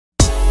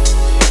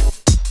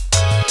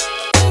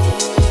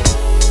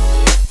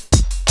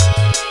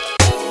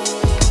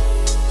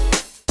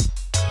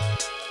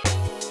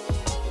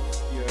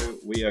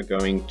are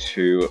going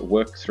to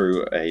work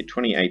through a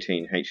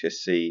 2018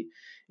 HSC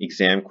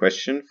exam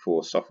question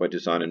for software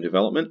design and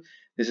development.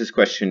 This is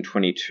question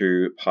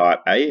 22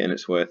 part A and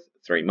it's worth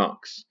 3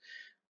 marks.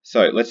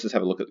 So let's just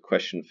have a look at the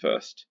question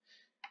first.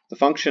 The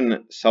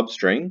function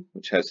substring,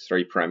 which has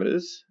 3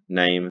 parameters,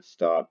 name,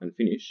 start and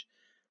finish,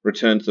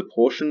 returns the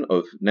portion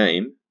of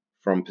name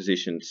from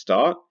position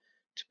start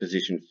to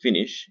position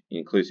finish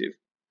inclusive.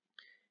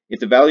 If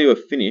the value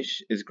of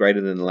finish is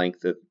greater than the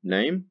length of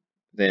name,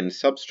 then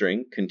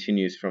substring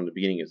continues from the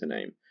beginning of the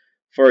name.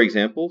 For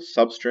example,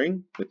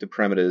 substring with the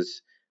parameters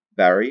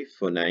Barry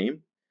for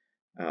name,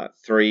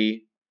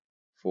 3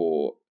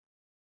 for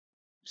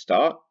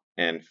start,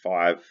 and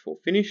 5 for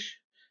finish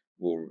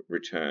will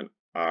return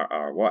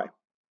RRY.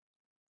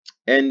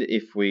 And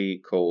if we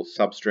call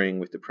substring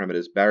with the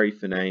parameters Barry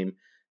for name,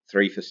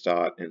 3 for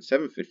start, and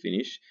 7 for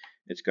finish,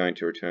 it's going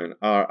to return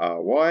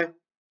RRY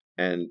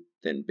and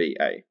then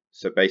BA.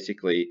 So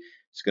basically,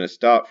 it's going to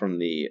start from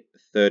the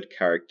 3rd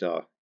character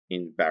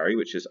in Barry,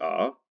 which is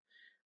R,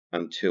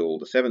 until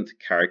the 7th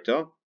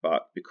character,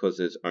 but because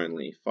there's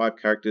only 5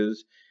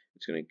 characters,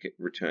 it's going to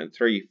return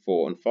 3,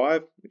 4, and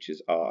 5, which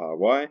is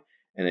RRY,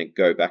 and then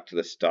go back to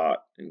the start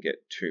and get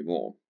 2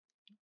 more,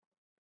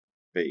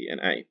 B and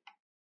A.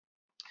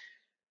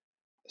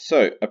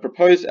 So a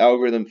proposed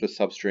algorithm for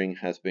substring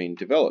has been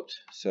developed.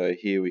 So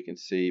here we can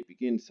see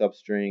begin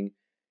substring,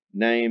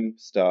 name,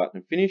 start,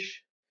 and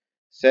finish,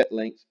 set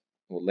length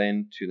or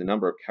len to the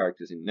number of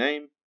characters in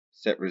name,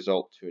 set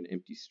result to an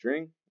empty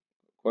string,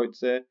 quotes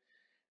there,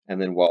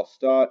 and then while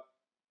start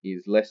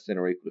is less than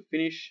or equal to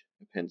finish,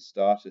 append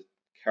start as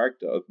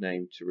character of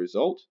name to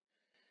result,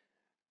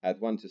 add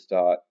 1 to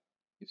start.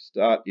 If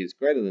start is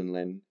greater than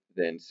len,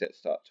 then set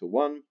start to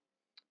 1, and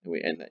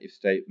we end that if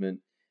statement,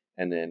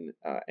 and then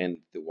end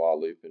the while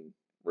loop and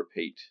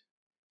repeat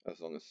as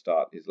long as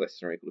start is less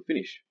than or equal to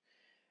finish.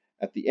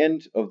 At the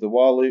end of the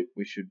while loop,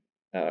 we should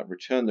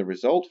return the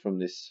result from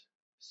this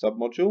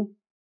submodule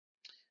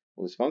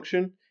or this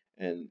function,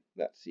 and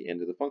that's the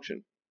end of the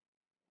function.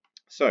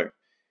 So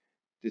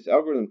this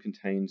algorithm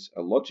contains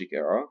a logic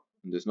error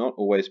and does not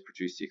always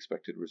produce the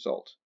expected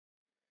result.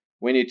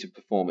 We need to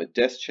perform a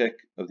desk check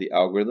of the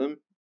algorithm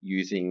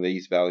using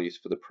these values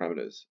for the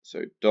parameters.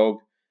 So dog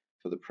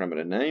for the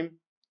parameter name,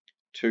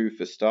 2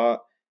 for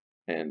start,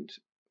 and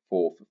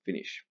 4 for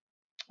finish.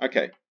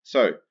 Okay,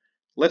 so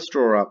let's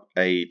draw up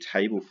a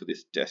table for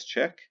this desk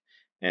check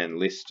and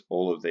list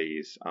all of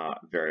these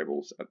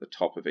variables at the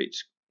top of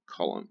each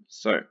column.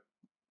 So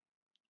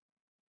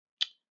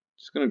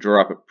just going to draw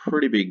up a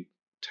pretty big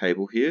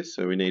table here,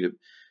 so we need a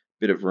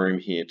bit of room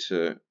here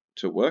to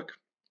work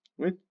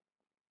with.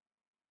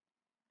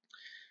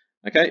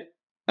 Okay,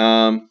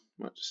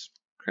 might just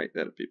create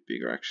that a bit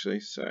bigger actually.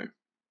 So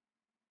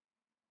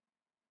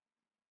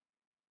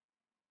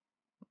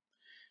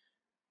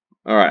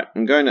all right,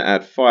 I'm going to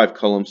add 5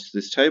 columns to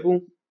this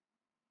table.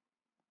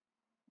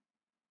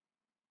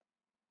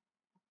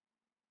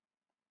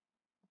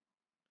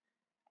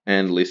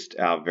 And list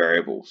our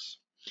variables.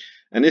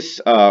 And this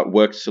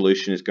worked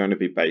solution is going to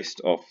be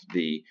based off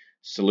the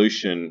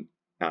solution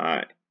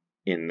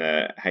in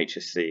the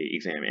HSC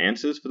exam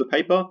answers for the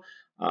paper.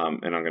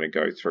 And I'm going to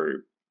go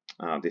through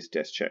this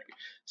desk check.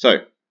 So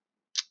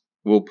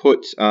we'll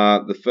put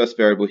the first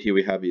variable here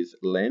we have is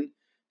len.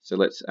 So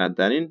let's add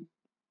that in.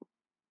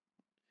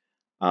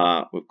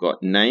 We've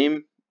got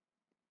name,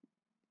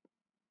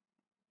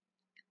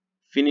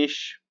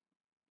 finish,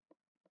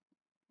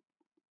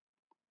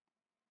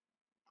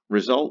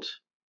 result,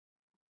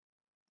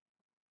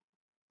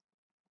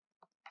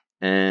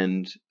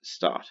 and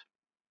start.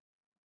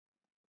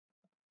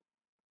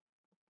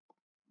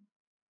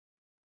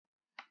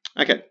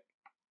 Okay,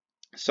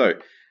 so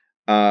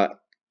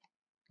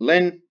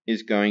len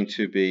is going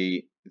to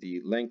be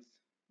the length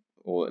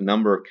or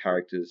number of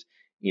characters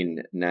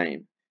in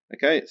name.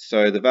 Okay,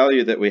 so the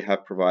value that we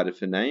have provided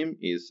for name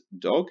is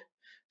dog.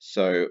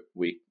 So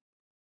we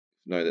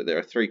know that there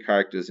are 3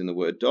 characters in the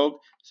word dog,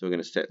 so we're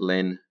going to set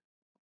len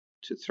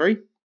to 3.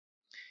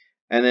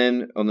 And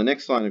then on the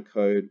next line of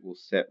code, we'll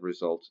set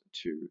result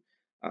to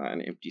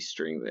an empty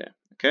string there.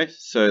 Okay,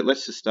 so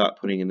let's just start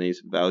putting in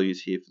these values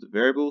here for the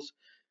variables.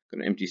 Got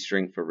an empty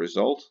string for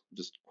result,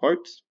 just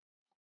quotes.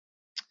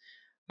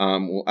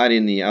 We'll add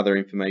in the other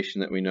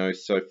information that we know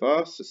so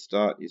far. So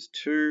start is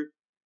 2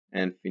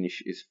 and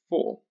finish is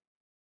 4.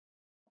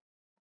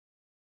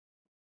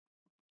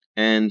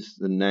 And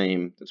the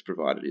name that's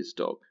provided is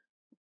dog.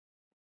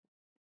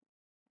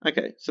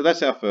 Okay, so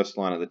that's our first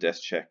line of the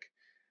desk check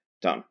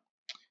done.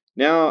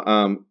 Now,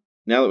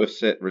 now that we've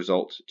set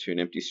result to an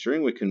empty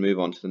string, we can move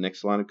on to the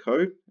next line of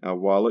code, our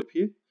while loop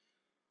here.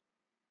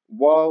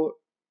 While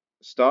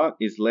start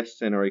is less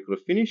than or equal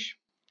to finish,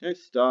 okay,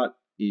 start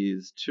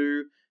is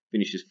 2,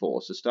 finish is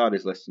 4. So start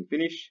is less than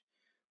finish.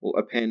 We'll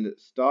append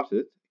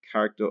started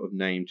character of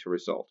name to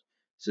result.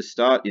 So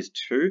start is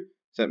 2,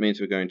 so that means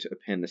we're going to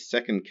append the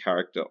 2nd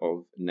character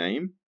of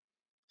name,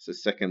 so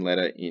 2nd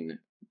letter in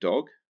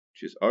dog,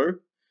 which is O,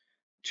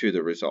 to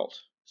the result.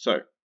 So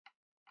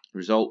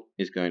result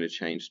is going to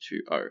change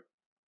to O.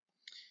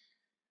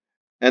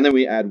 And then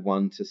we add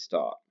 1 to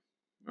start.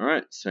 All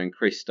right, so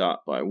increase start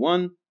by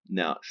 1.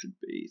 Now it should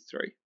be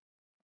 3.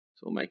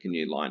 So we'll make a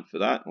new line for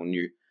that, or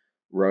new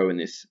row in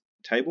this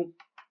table.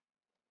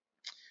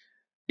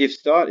 If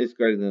start is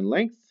greater than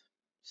length,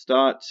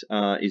 start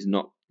is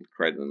not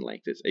greater than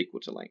length, it's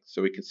equal to length.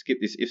 So we can skip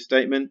this if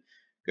statement,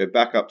 go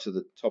back up to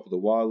the top of the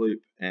while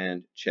loop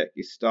and check,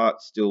 is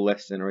start still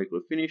less than or equal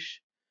to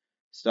finish?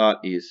 Start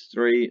is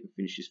 3 and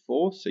finish is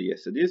 4, so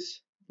yes it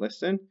is less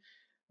than.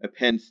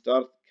 Append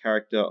start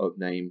character of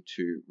name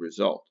to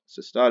result.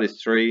 So start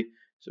is 3,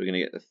 so we're going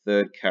to get the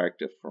third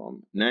character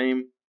from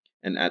name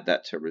and add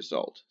that to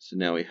result. So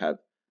now we have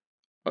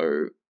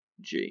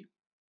OG.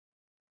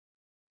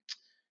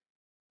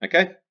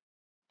 Okay,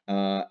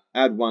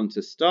 add 1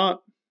 to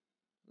start.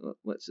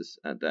 Let's just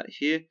add that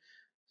here.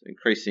 So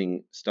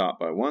increasing start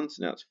by 1,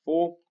 so now it's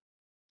 4.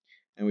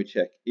 And we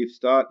check if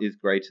start is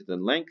greater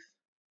than length.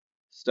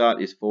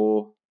 Start is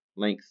 4,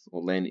 length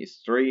or len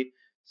is 3.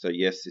 So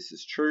yes, this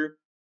is true.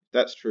 If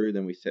that's true,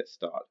 then we set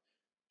start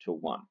to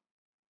 1.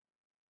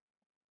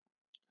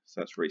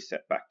 So that's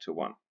reset back to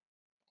 1.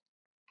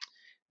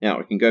 Now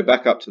we can go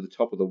back up to the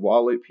top of the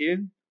while loop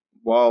here.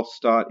 While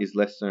start is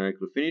less than or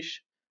equal to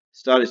finish,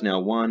 start is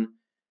now 1,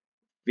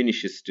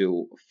 finish is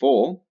still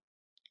 4.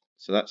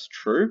 So that's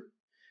true.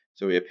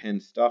 So we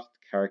append start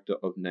character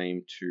of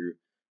name to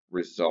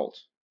result.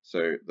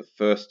 So the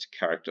first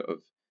character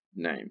of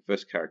name,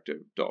 first character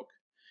of dog,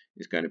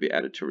 is going to be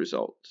added to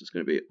result. So it's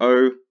going to be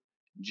O,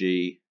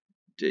 G,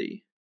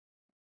 D.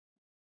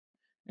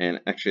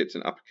 And actually it's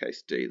an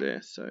uppercase D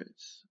there, so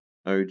it's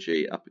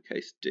OG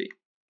uppercase D.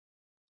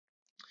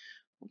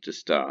 I'll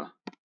just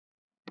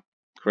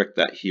correct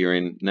that here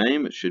in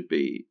name. It should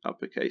be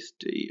uppercase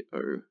D,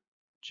 O,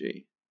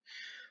 G.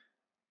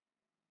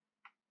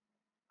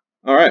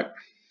 All right,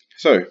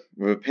 so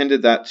we've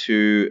appended that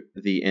to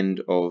the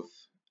end of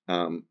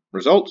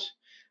result.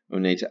 We'll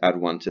need to add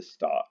 1 to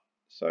start.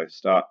 So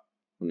start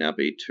will now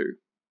be 2.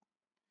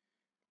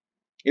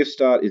 If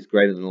start is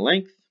greater than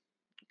length,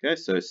 okay,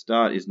 so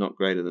start is not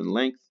greater than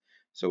length,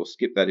 so we'll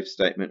skip that if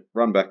statement,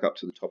 run back up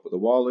to the top of the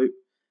while loop.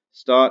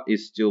 Start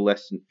is still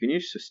less than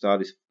finish, so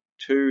start is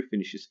 2,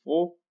 finish is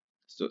 4,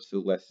 so it's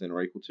still less than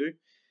or equal to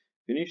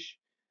finish.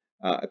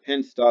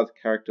 Append start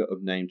character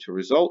of name to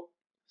result.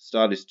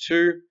 Start is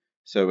 2,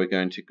 so we're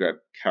going to grab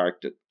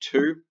character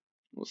 2,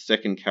 or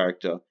second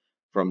character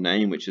from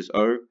name, which is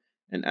O,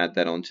 and add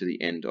that onto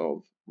the end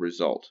of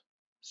result.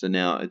 So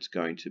now it's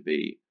going to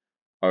be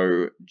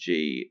OGDO.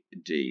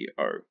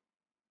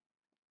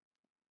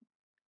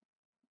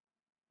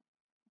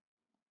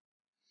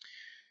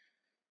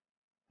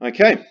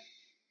 Okay,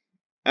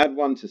 add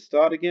 1 to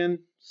start again.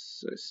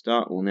 So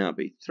start will now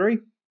be 3.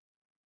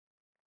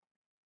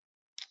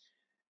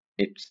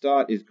 If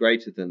start is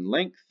greater than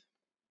length,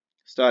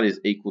 start is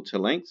equal to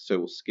length, so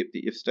we'll skip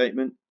the if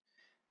statement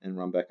and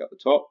run back up the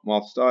top.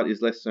 While start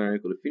is less than or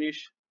equal to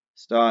finish,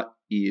 start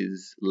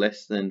is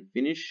less than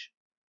finish,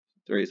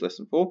 3 is less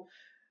than 4.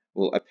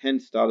 We'll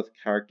append start as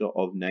character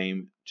of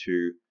name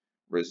to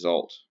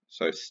result.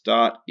 So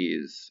start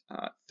is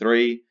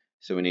 3,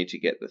 so we need to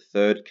get the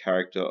third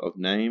character of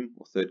name,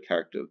 or third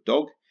character of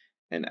dog,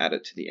 and add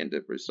it to the end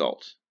of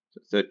result.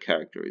 So third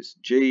character is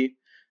G,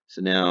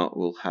 so now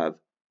we'll have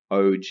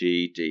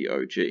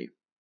OGDOG.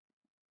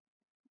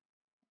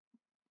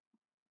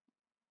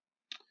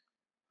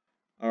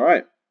 All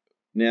right,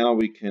 now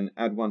we can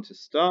add 1 to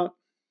start.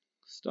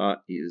 Start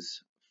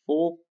is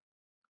 4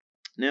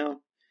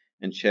 now,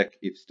 and check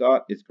if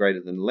start is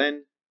greater than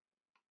len.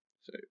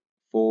 So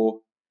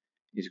 4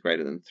 is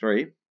greater than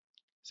 3,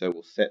 so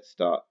we'll set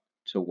start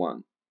to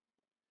 1.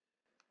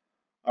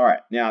 All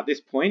right, now at this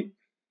point,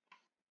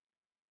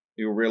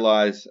 you'll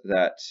realize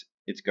that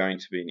it's going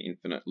to be an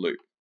infinite loop.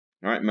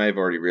 All right, you may have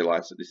already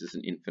realized that this is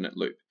an infinite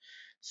loop.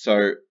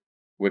 So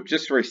we've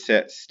just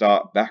reset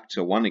start back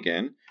to 1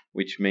 again,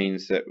 which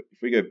means that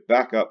if we go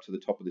back up to the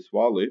top of this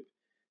while loop,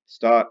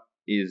 start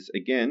is,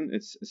 again,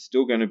 it's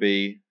still going to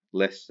be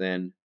less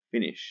than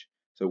finish.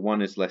 So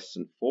 1 is less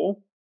than 4.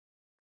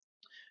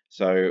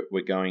 So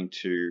we're going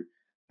to,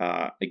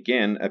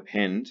 again,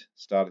 append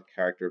start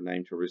character of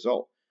name to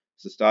result.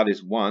 So start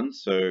is 1,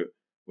 so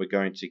we're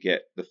going to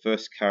get the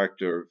first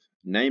character of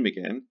name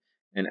again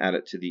and add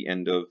it to the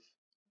end of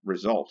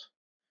result.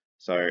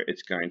 So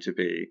it's going to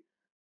be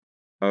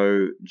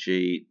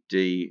OGDOG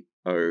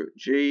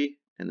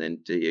and then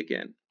D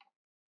again.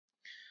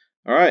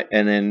 All right,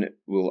 and then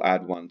we'll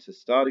add 1 to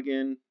start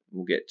again.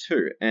 We'll get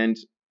 2. And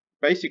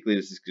basically,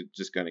 this is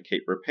just going to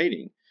keep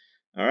repeating.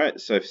 All right,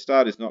 so if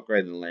start is not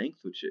greater than length,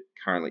 which it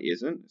currently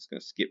isn't, it's going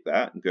to skip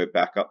that and go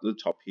back up to the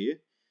top here.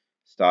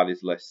 Start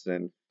is less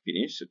than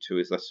finish, so 2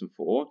 is less than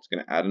 4. It's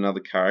going to add another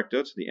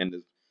character to the end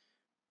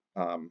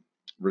of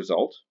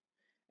result,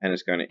 and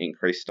it's going to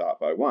increase start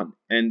by 1.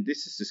 And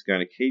this is just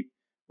going to keep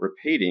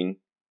repeating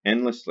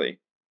endlessly.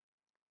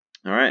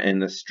 All right,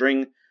 and the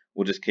string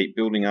will just keep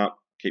building up,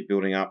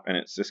 and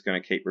it's just going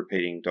to keep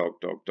repeating dog,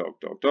 dog, dog,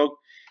 dog, dog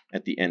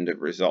at the end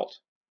of result.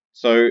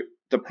 So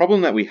the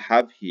problem that we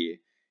have here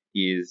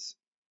is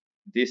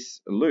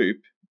this loop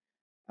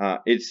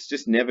it's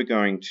just never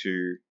going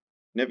to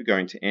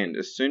end.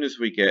 As soon as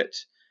we get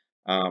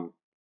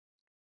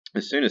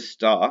as soon as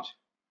start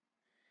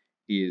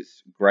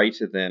is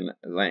greater than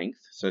length,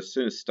 so as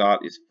soon as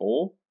start is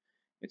 4,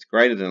 it's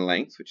greater than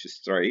length, which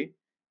is 3,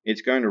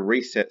 it's going to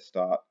reset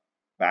start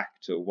back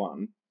to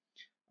 1,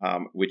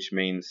 which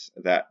means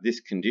that this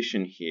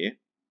condition here,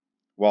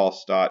 while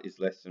start is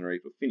less than or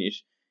equal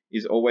finish,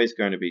 is always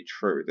going to be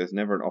true. There's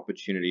never an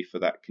opportunity for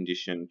that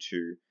condition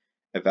to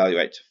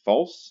evaluate to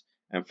false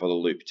and for the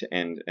loop to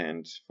end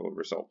and for the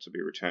result to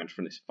be returned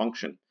from this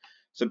function.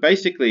 So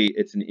basically,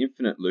 it's an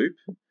infinite loop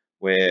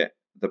where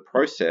the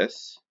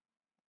process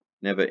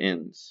never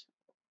ends.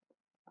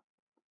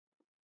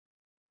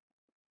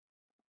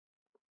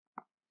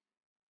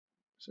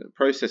 So the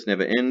process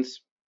never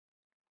ends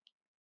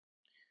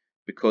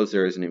because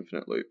there is an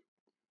infinite loop.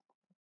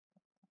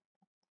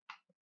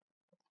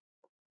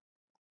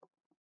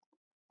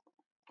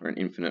 Or an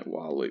infinite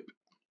while loop.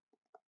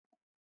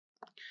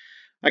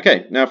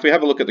 Okay, now if we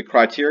have a look at the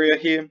criteria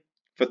here,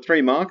 for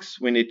 3 marks,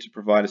 we need to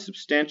provide a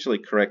substantially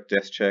correct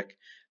desk check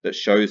that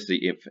shows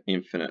the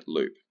infinite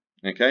loop.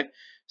 Okay,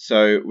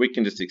 so we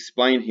can just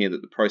explain here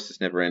that the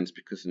process never ends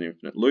because of an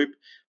infinite loop,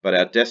 but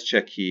our desk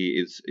check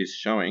here is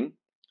showing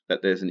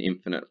that there's an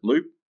infinite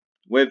loop.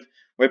 We've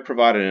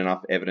provided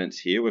enough evidence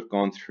here. We've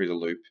gone through the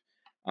loop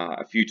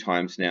a few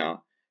times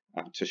now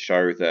to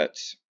show that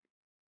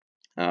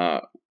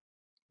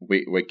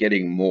we're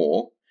getting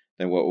more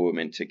than what we were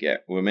meant to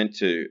get. We're meant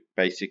to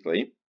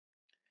basically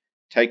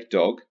take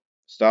dog,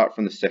 start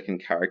from the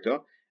second character,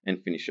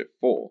 and finish at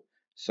 4.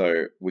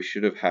 So we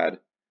should have had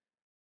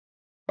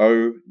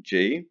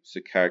OG,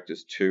 so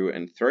characters 2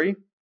 and 3,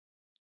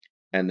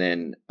 and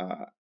then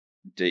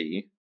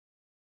D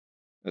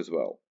as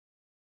well.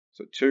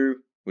 So 2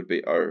 would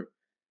be O,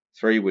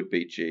 3 would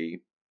be G,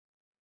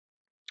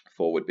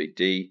 4 would be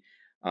D.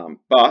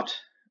 But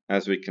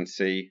as we can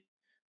see,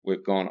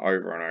 we've gone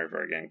over and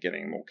over again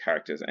getting more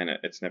characters, and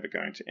it's never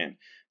going to end.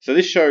 So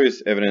this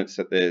shows evidence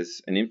that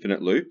there's an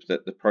infinite loop,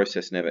 that the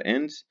process never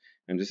ends.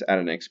 And just add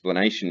an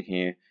explanation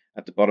here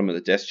at the bottom of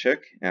the desk check.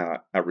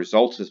 Our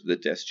result of the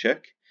desk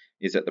check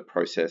is that the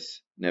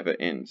process never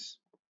ends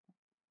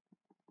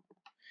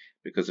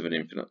because of an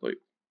infinite loop.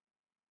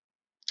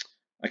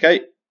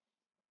 Okay,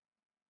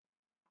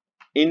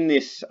 in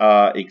this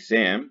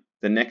exam,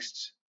 the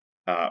next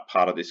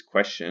part of this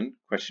question,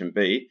 question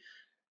B,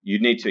 you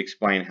need to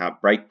explain how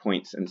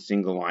breakpoints and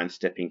single line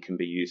stepping can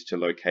be used to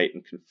locate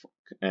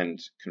and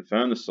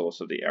confirm the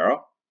source of the error.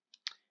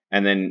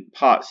 And then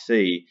part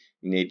C,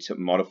 you need to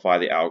modify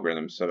the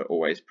algorithm so that it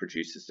always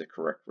produces the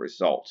correct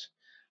result.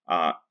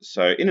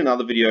 So in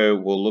another video,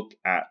 we'll look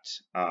at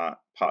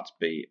parts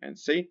B and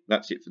C.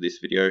 That's it for this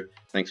video.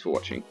 Thanks for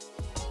watching.